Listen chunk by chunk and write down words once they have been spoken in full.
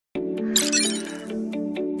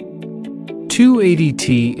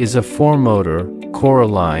280T is a 4-motor,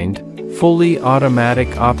 core-aligned, fully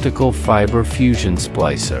automatic optical fiber fusion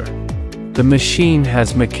splicer. The machine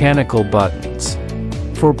has mechanical buttons,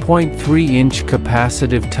 4.3-inch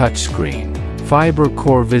capacitive touchscreen, fiber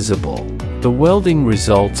core visible. The welding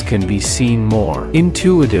results can be seen more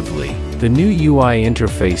intuitively. The new UI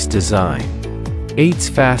interface design, 8's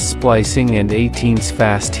fast splicing and 18's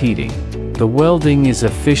fast heating. The welding is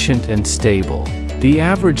efficient and stable. The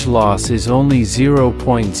average loss is only 0.01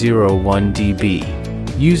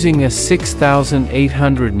 dB. Using a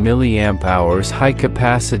 6,800 mAh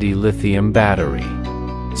high-capacity lithium battery.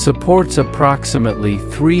 Supports approximately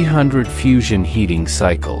 300 fusion heating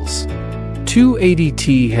cycles.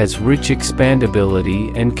 280T has rich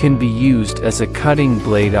expandability and can be used as a cutting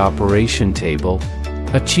blade operation table.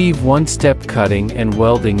 Achieve one-step cutting and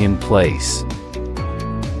welding in place.